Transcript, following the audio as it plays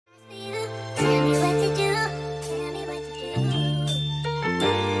Tell me what to do. Tell me what to do.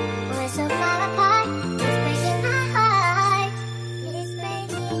 We're so far apart. It's breaking my heart. It's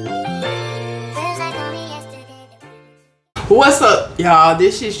breaking me. Feels like only yesterday. What's up, y'all?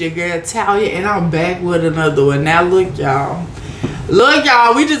 This is your girl Talia, and I'm back with another one. Now look, y'all,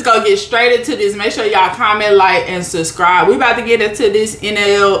 we just gonna get straight into this. Make sure y'all comment, like, and subscribe. We about to get into this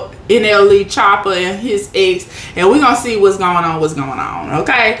NLE Chopper and his ex, and we gonna see what's going on,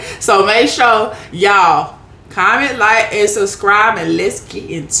 okay? So make sure y'all comment, like, and subscribe, and let's get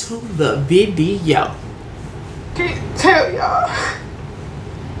into the video. Can't tell y'all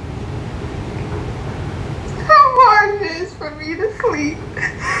how hard it is for me to sleep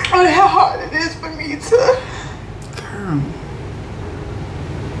and how hard it is for me to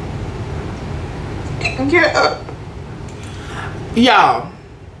get up. Y'all,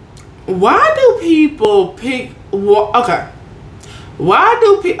 why do people pick okay,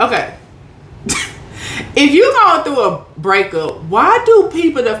 if you going through a breakup, why do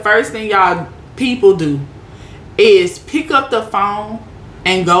people, the first thing people do is pick up the phone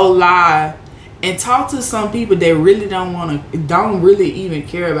and go live and talk to some people that really don't really even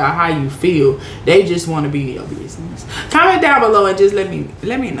care about how you feel? They just want to be in your business. Comment down below and just let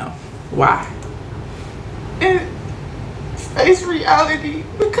me know why. And face reality,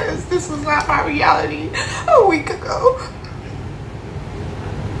 because this was not my reality a week ago.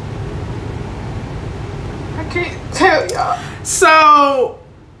 I can't tell y'all. So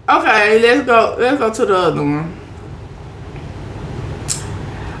okay, let's go to the other one.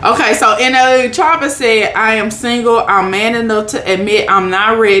 Okay, so NLE Chopper said, I am single, I'm man enough to admit I'm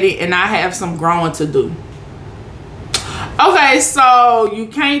not ready, and I have some growing to do. Okay, so you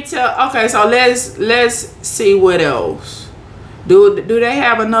can't tell. Okay, so let's see what else. Do they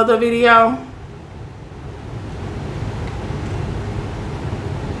have another video?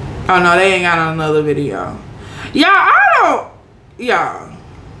 Oh no, they ain't got another video. Y'all,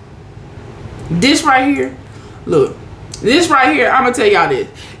 this right here, look, this right here, I'm gonna tell y'all this.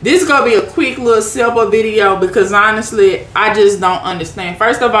 This is gonna be a quick little simple video because honestly, I just don't understand.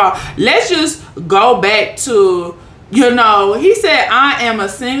 First of all, let's just go back to, he said, I am a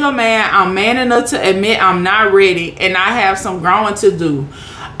single man. I'm man enough to admit I'm not ready, and I have some growing to do.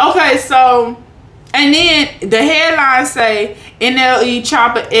 Okay, so, and then the headline say, NLE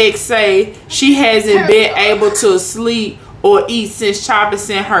Chopper X say she hasn't been able to sleep or eat since Chopper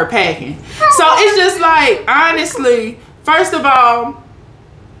sent her packing. So it's just like, honestly, first of all,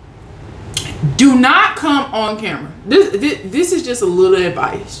 do not come on camera. This is just a little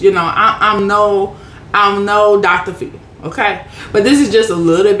advice. I'm no Dr. Phil, okay? But this is just a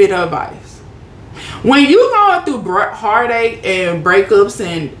little bit of advice. When you going through heartache and breakups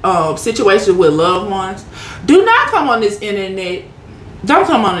and situations with loved ones, do not come on this internet. Don't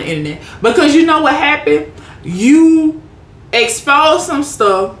come on the internet, because you know what happened? You expose some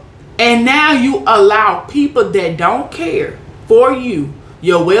stuff, and now you allow people that don't care for you,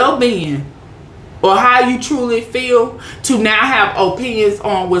 your well-being, or how you truly feel, to now have opinions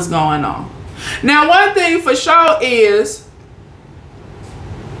on what's going on. Now, one thing for sure is,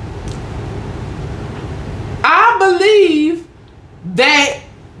 I believe that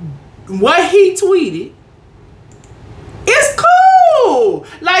what he tweeted is cool.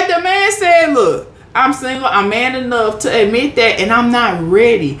 Like the man said, look, I'm single, I'm man enough to admit that, and I'm not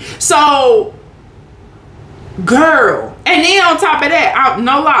ready. So, girl, and then on top of that,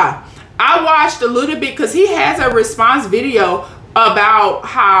 no lie, I watched a little bit because he has a response video about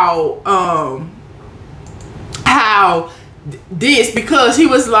how this, because he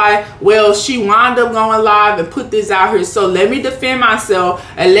was like, well, she wound up going live and put this out here, so let me defend myself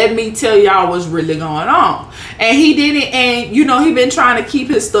and let me tell y'all what's really going on. And he didn't, and he been trying to keep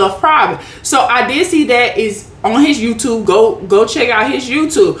his stuff private. So I did see that is on his YouTube. Go check out his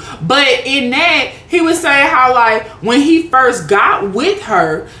YouTube. But in that, he was saying how, like, when he first got with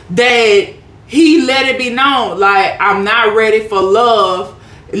her, that he let it be known, like, I'm not ready for love.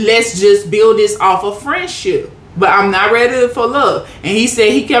 Let's just build this off of friendship. But I'm not ready for love. And he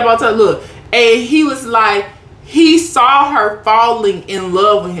said, he kept on telling, look, and he was like, he saw her falling in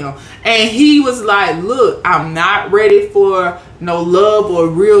love with him. And he was like, look, I'm not ready for no love or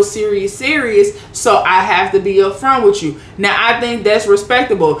real serious, so I have to be upfront with you. Now, I think that's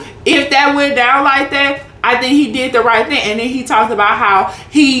respectable. If that went down like that, I think he did the right thing. And then he talked about how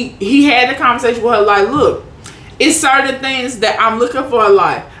he had the conversation with her, like, look, it's certain things that I'm looking for in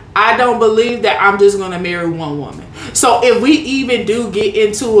life. I don't believe that I'm just going to marry one woman. So if we even do get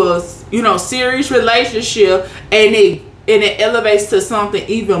into a, serious relationship, and it elevates to something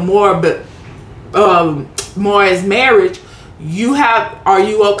even more, but more as marriage, are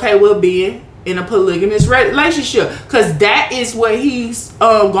you okay with being in a polygamous relationship, because that is what he's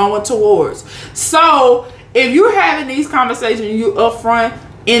going towards. So if you're having these conversations, you upfront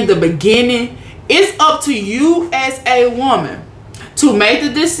in the beginning, it's up to you as a woman to make the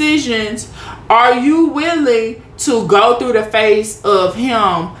decisions. Are you willing to go through the phase of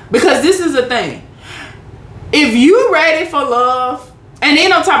him? Because this is the thing. If you ready for love, and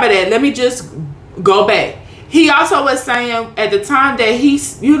then on top of that, let me just go back. He also was saying at the time that he,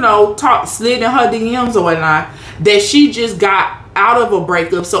 slid in her DMs or whatnot, that she just got out of a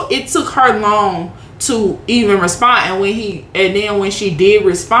breakup. So it took her long to even respond. And then when she did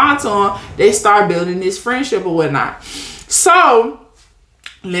respond to him, they started building this friendship or whatnot. So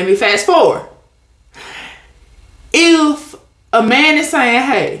let me fast forward. If a man is saying,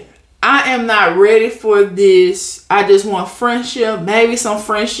 hey, I am not ready for this, I just want friendship, maybe some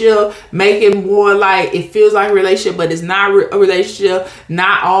friendship, make it more like it feels like a relationship, but it's not a relationship,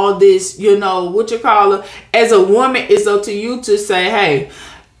 not all this, as a woman, it's up to you to say, hey,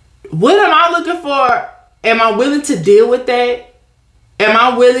 what am I looking for? Am I willing to deal with that? Am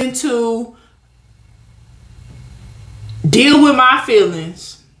I willing to deal with my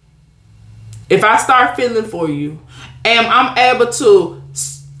feelings? If I start feeling for you, am I able to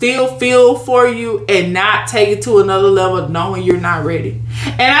still feel for you and not take it to another level knowing you're not ready?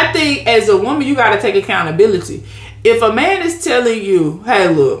 And I think as a woman, you got to take accountability. If a man is telling you, hey,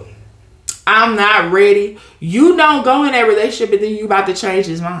 look, I'm not ready, you don't go in that relationship and then you about to change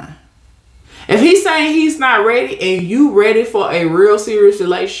his mind. If he's saying he's not ready and you ready for a real serious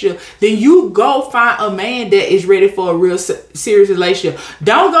relationship, then you go find a man that is ready for a real serious relationship.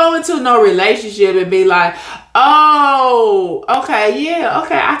 Don't go into no relationship and be like, oh, okay, yeah,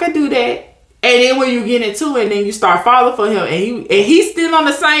 okay, I can do that. And then when you get into it, and then you start falling for him, and he's still on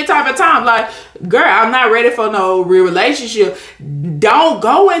the same type of time. Like, girl, I'm not ready for no real relationship. Don't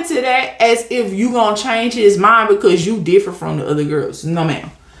go into that as if you gonna change his mind because you different from the other girls. No,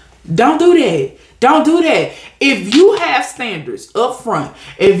 ma'am. Don't do that. Don't do that. If you have standards up front,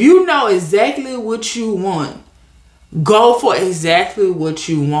 if you know exactly what you want, go for exactly what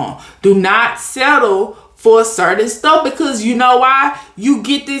you want. Do not settle for certain stuff, because you know why? You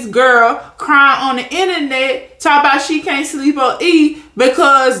get this girl crying on the internet talk about she can't sleep or eat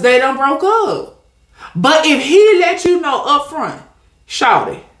because they done broke up. But if he let you know up front,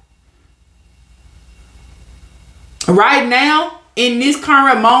 shawty, right now, in this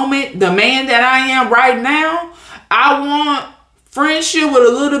current moment, the man that I am right now, I want friendship with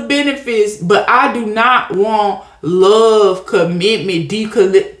a little benefits, but I do not want love, commitment,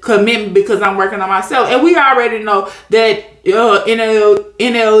 commitment, because I'm working on myself. And we already know that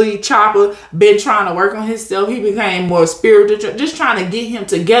NLE Chopper been trying to work on himself. He became more spiritual, just trying to get him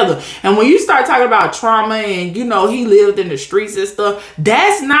together. And when you start talking about trauma and, he lived in the streets and stuff,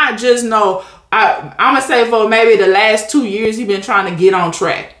 that's not just I'm going to say for maybe the last 2 years, he been trying to get on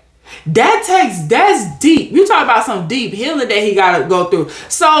track. That's deep. You talk about some deep healing that he got to go through.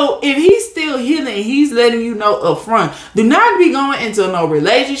 So if he's still healing, he's letting you know up front. Do not be going into no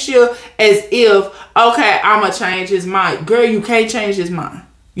relationship as if, okay, I'm going to change his mind. Girl, you can't change his mind.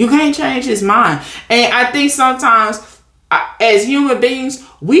 You can't change his mind. And I think sometimes as human beings,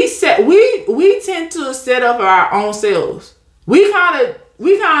 we tend to set up our own selves. We kind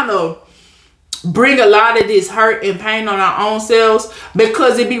of bring a lot of this hurt and pain on our own selves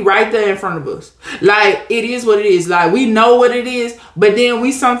because it be right there in front of us. Like, it is what it is. Like, we know what it is, but then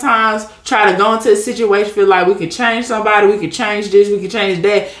we sometimes try to go into a situation, feel like we could change somebody, we could change this, we could change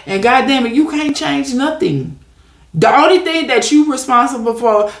that, and goddamn it, you can't change nothing. The only thing that you're responsible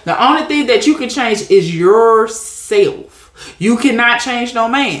for, the only thing that you can change is yourself. You cannot change no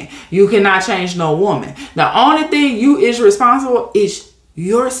man. You cannot change no woman. The only thing you is responsible is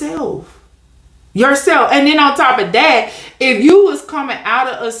yourself. And then on top of that, if you was coming out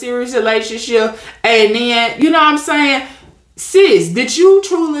of a serious relationship and then, you know what I'm saying, sis, did you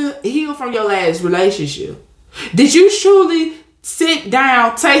truly heal from your last relationship? Did you truly sit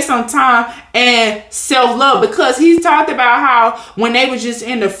down, take some time and self-love? Because he talked about how when they were just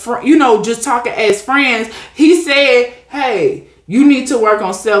in the just talking as friends, he said, hey, you need to work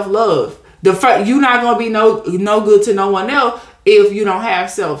on self-love. You're not gonna be no good to no one else if you don't have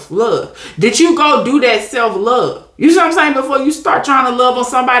self-love. Did you go do that self-love? You see what I'm saying? Before you start trying to love on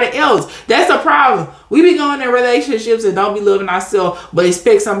somebody else. That's a problem. We be going in relationships and don't be loving ourselves, but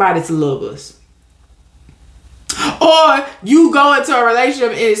expect somebody to love us. Or you go into a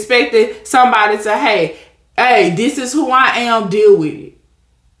relationship and expecting somebody to, hey, this is who I am, deal with it.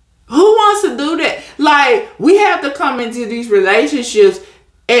 Who wants to do that? Like, we have to come into these relationships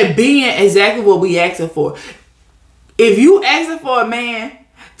and being exactly what we asking for. If you asking for a man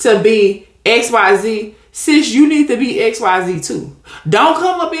to be XYZ. Sis, you need to be XYZ too. Don't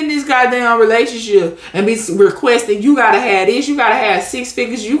come up in this goddamn relationship and be requesting you gotta have this, you gotta have 6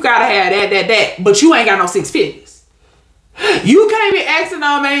 figures, you gotta have that, but you ain't got no 6 figures. You can't be asking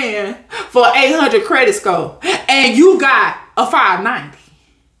a man for 800 credit score and you got a 590.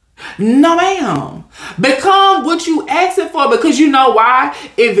 No, ma'am. Become what you asking for, because you know why?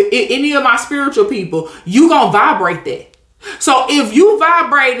 If any of my spiritual people, you gonna vibrate that. So if you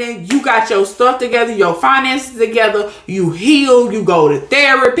vibrating, you got your stuff together, your finances together, you heal, you go to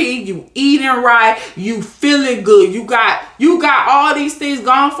therapy, you eating right, you feeling good, you got all these things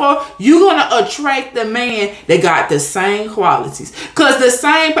going for, you're gonna attract the man that got the same qualities. Cause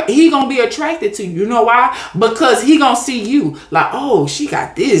he gonna be attracted to you. You know why? Because he gonna see you like, oh, she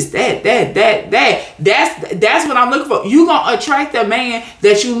got this, that. That's what I'm looking for. You gonna attract the man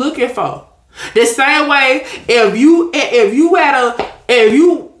that you looking for. The same way, if you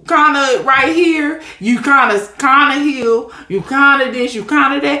kind of right here, you kind of heal, you kind of this, you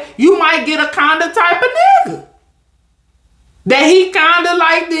kind of that, you might get a kind of type of nigga that he kind of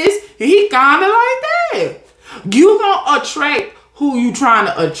like this, he kind of like that. You gonna attract who you trying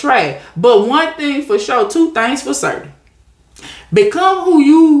to attract. But one thing for sure, 2 things for certain: become who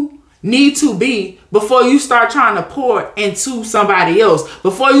you need to be before you start trying to pour into somebody else,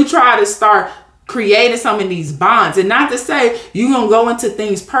 before you try to start creating some of these bonds. And not to say you're gonna go into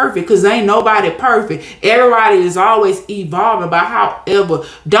things perfect, because ain't nobody perfect. Everybody is always evolving. But however,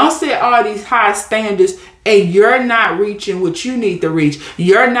 don't set all these high standards and you're not reaching what you need to reach.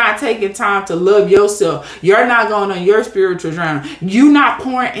 You're not taking time to love yourself. You're not going on your spiritual journey. You're not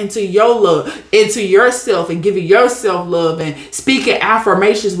pouring into your love, into yourself, and giving yourself love and speaking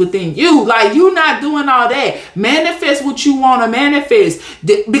affirmations within you. Like, you're not doing all that. Manifest what you want to manifest,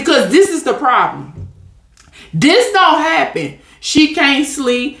 because this is the problem. This don't happen. She can't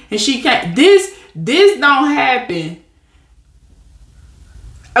sleep and she can't. This don't happen.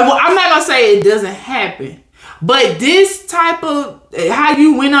 Well, I'm not gonna say it doesn't happen, but this type of how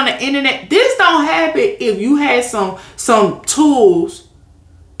you went on the internet, this don't happen if you had some tools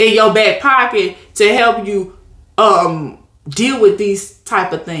in your back pocket to help you deal with these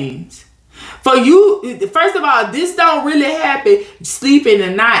type of things. For you, first of all, this don't really happen sleeping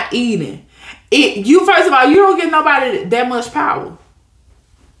and not eating. First of all, you don't give nobody that much power.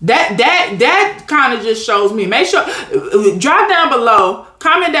 That kind of just shows me. Make sure, drop down below,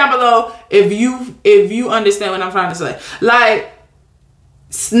 comment down below if you understand what I'm trying to say. Like,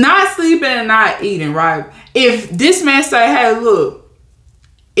 not sleeping and not eating, right? If this man say, hey, look,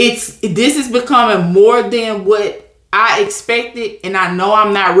 this is becoming more than what I expected, and I know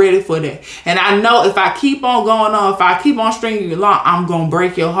I'm not ready for that. And I know if I keep on going on, if I keep on stringing you along, I'm going to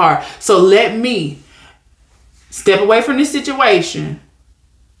break your heart. So let me step away from this situation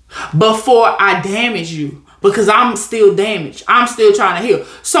before I damage you, because I'm still damaged. I'm still trying to heal.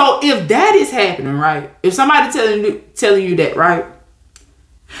 So if that is happening, right? If somebody telling you that, right?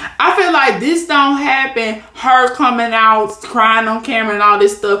 I feel like this don't happen, her coming out, crying on camera and all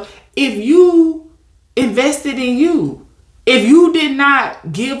this stuff, if you invested in you. If you did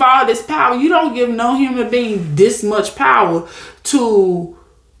not give all this power, you don't give no human being this much power to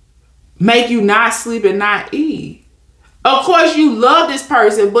make you not sleep and not eat. Of course, you love this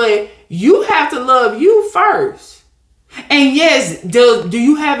person, but you have to love you first. And yes, do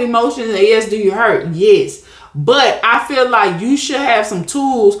you have emotions? And yes, do you hurt? Yes. But I feel like you should have some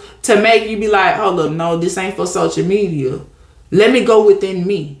tools to make you be like, hold up, no, this ain't for social media. Let me go within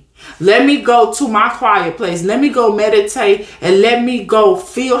me. Let me go to my quiet place. Let me go meditate and let me go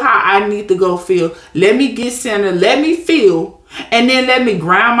feel how I need to go feel. Let me get centered. Let me feel. And then let me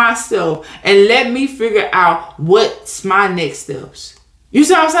ground myself and let me figure out what's my next steps. You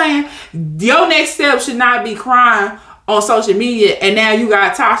see what I'm saying? Your next step should not be crying on social media, and now you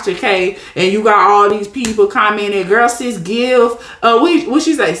got Tasha K and you got all these people commenting, girl, sis give, what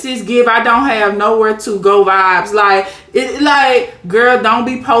she say, sis give, I don't have nowhere to go vibes. Like, girl, don't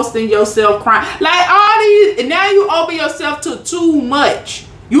be posting yourself crying. Like, all these, and now you open yourself to too much.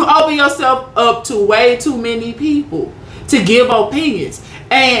 You open yourself up to way too many people to give opinions.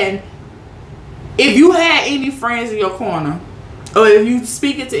 And if you had any friends in your corner, or if you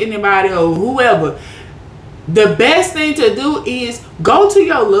speaking to anybody or whoever, the best thing to do is go to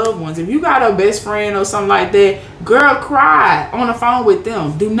your loved ones. If you got a best friend or something like that, girl, cry on the phone with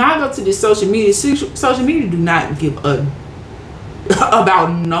them. Do not go to the social media. Social media do not give a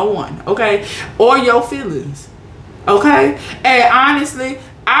about no one, okay? Or your feelings, okay? And honestly,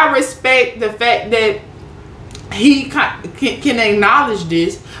 I respect the fact that he can acknowledge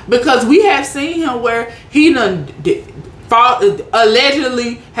this, because we have seen him where he done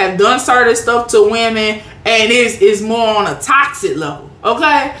allegedly have done certain stuff to women, and is more on a toxic level.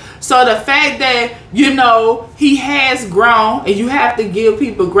 Okay, so the fact that, you know, he has grown, and you have to give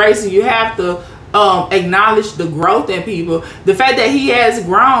people grace, and you have to acknowledge the growth in people. The fact that he has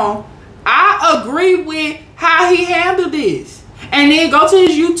grown, I agree with how he handled this. And then go to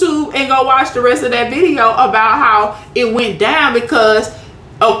his YouTube and go watch the rest of that video about how it went down, because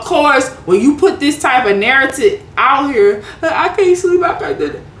of course, when you put this type of narrative out here, I can't sleep after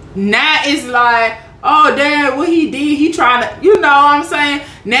that. Now it's like, oh damn, what he did, he trying to, you know what I'm saying?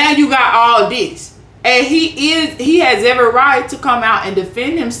 Now you got all this. And he has every right to come out and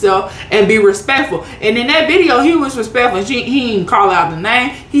defend himself and be respectful. And in that video, he was respectful. He didn't call out the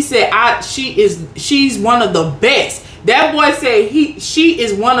name. He said, she's one of the best. That boy said she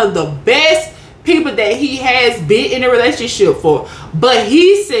is one of the best people that he has been in a relationship for. But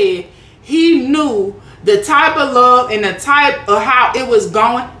he said he knew the type of love and the type of how it was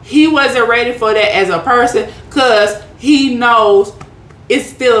going. He wasn't ready for that as a person, because he knows it's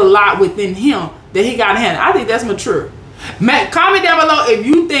still a lot within him that he got to handle. I think that's mature. Comment down below if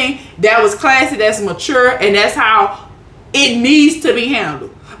you think that was classy, that's mature, and that's how it needs to be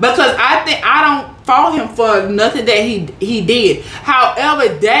handled. Because I don't fault him for nothing that he did.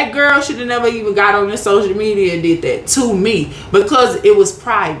 However, that girl should have never even got on his social media and did that to me, because it was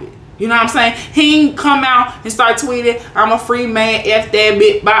private. You know what I'm saying? He didn't come out and start tweeting, I'm a free man, F that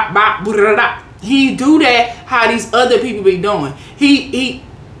bit, bop, bop, blah, blah, blah. He do that how these other people be doing. It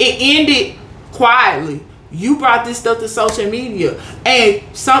ended quietly. You brought this stuff to social media, and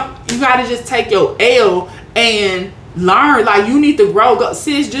you gotta just take your L and learn. Like, you need to grow.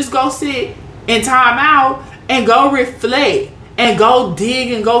 Just go sit in time out and go reflect and go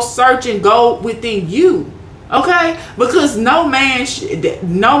dig and go search and go within you. Okay, because no man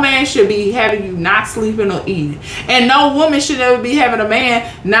should be having you not sleeping or eating, and no woman should ever be having a man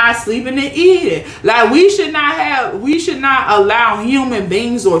not sleeping and eating. Like, we should not allow human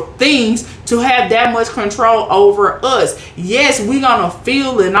beings or things to have that much control over us. Yes, we're gonna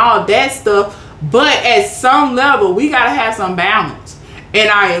feel and all that stuff, but at some level we gotta have some balance in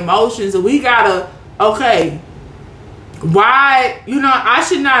our emotions, and we gotta, okay, why, you know, I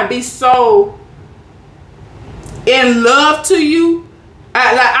should not be so in love to you.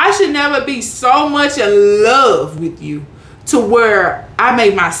 I should never be so much in love with you to where I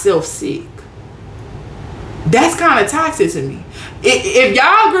make myself sick. That's kind of toxic to me. If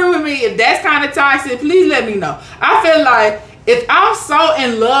y'all agree with me, if that's kind of toxic, please let me know. I feel like if I'm so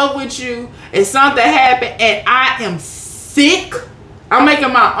in love with you and something happened and I am sick, I'm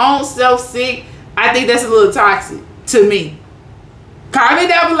making my own self sick, I think that's a little toxic to me. Comment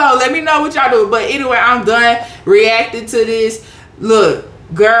down below. Let me know what y'all do. But anyway, I'm done reacting to this. Look,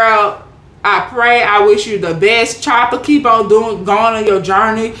 girl, I pray, I wish you the best. Chopper, keep on going on your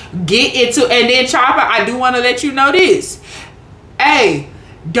journey. Get into, and then Chopper, I do want to let you know this. Hey,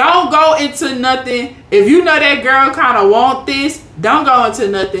 don't go into nothing. If you know that girl kind of want this, don't go into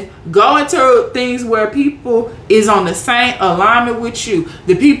nothing. Go into things where people is on the same alignment with you.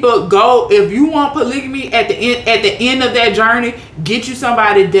 The people go, if you want polygamy at the end of that journey, get you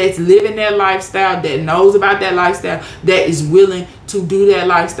somebody that's living that lifestyle, that knows about that lifestyle, that is willing to do that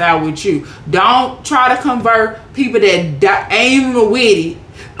lifestyle with you. Don't try to convert people that ain't even with it.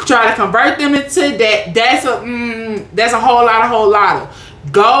 Try to convert them into that. That's a whole lot of.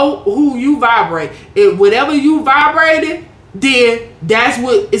 Go who you vibrate. If whatever you vibrated, then that's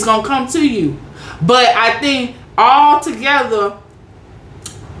what is gonna come to you. But I think all together,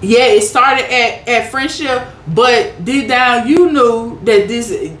 yeah, it started at friendship, but deep down you knew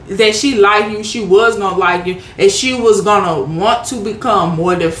that she liked you, she was gonna like you, and she was gonna want to become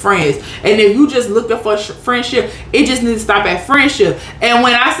more than friends. And if you just looking for friendship, it just needs to stop at friendship. And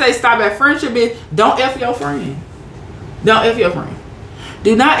when I say stop at friendship, is don't F your friend. Don't F your friend.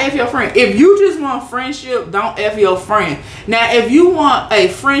 Do not F your friend. If you just want friendship, don't F your friend. Now, if you want a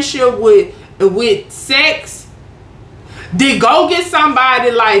friendship with sex, then go get somebody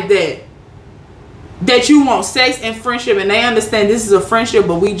like that you want sex and friendship, and they understand this is a friendship,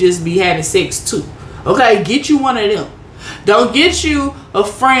 but we just be having sex too. Okay, get you one of them. Don't get you a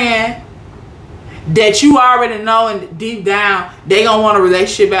friend that you already know and deep down they gonna want a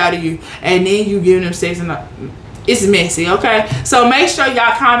relationship out of you, and then you giving them sex and it's messy. Okay, so make sure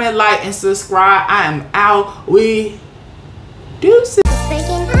y'all comment, like, and subscribe. I am out. We deuces.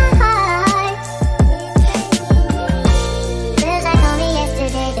 Breaking my heart.